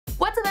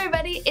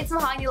everybody, it's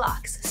Mahogany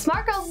Lox.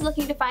 Smart Girls is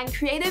looking to find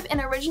creative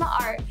and original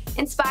art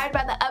inspired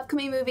by the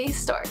upcoming movie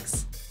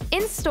STORKS.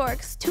 In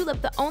STORKS,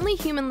 Tulip, the only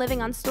human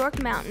living on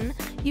Stork Mountain,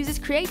 uses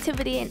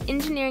creativity and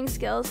engineering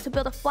skills to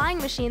build a flying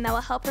machine that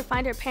will help her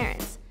find her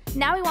parents.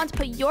 Now we want to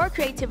put your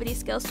creativity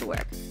skills to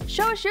work.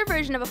 Show us your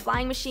version of a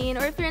flying machine,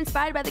 or if you're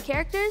inspired by the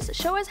characters,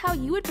 show us how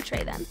you would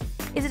portray them.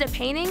 Is it a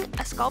painting,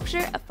 a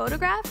sculpture, a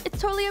photograph?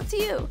 It's totally up to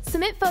you.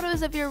 Submit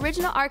photos of your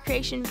original art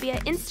creation via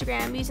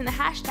Instagram using the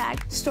hashtag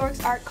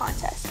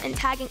StorksArtContest and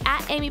tagging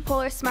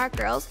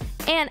 @AmyPoehler_SmartGirls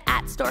and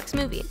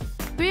 @StorksMovie.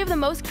 3 of the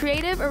most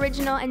creative,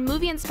 original, and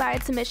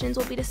movie-inspired submissions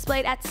will be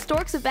displayed at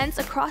STORKS events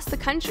across the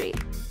country.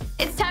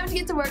 It's time to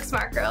get to work,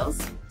 Smart Girls.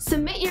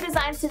 Submit your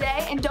designs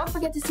today, and don't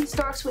forget to see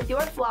STORKS with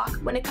your flock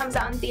when it comes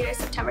out in theaters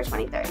September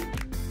 23rd.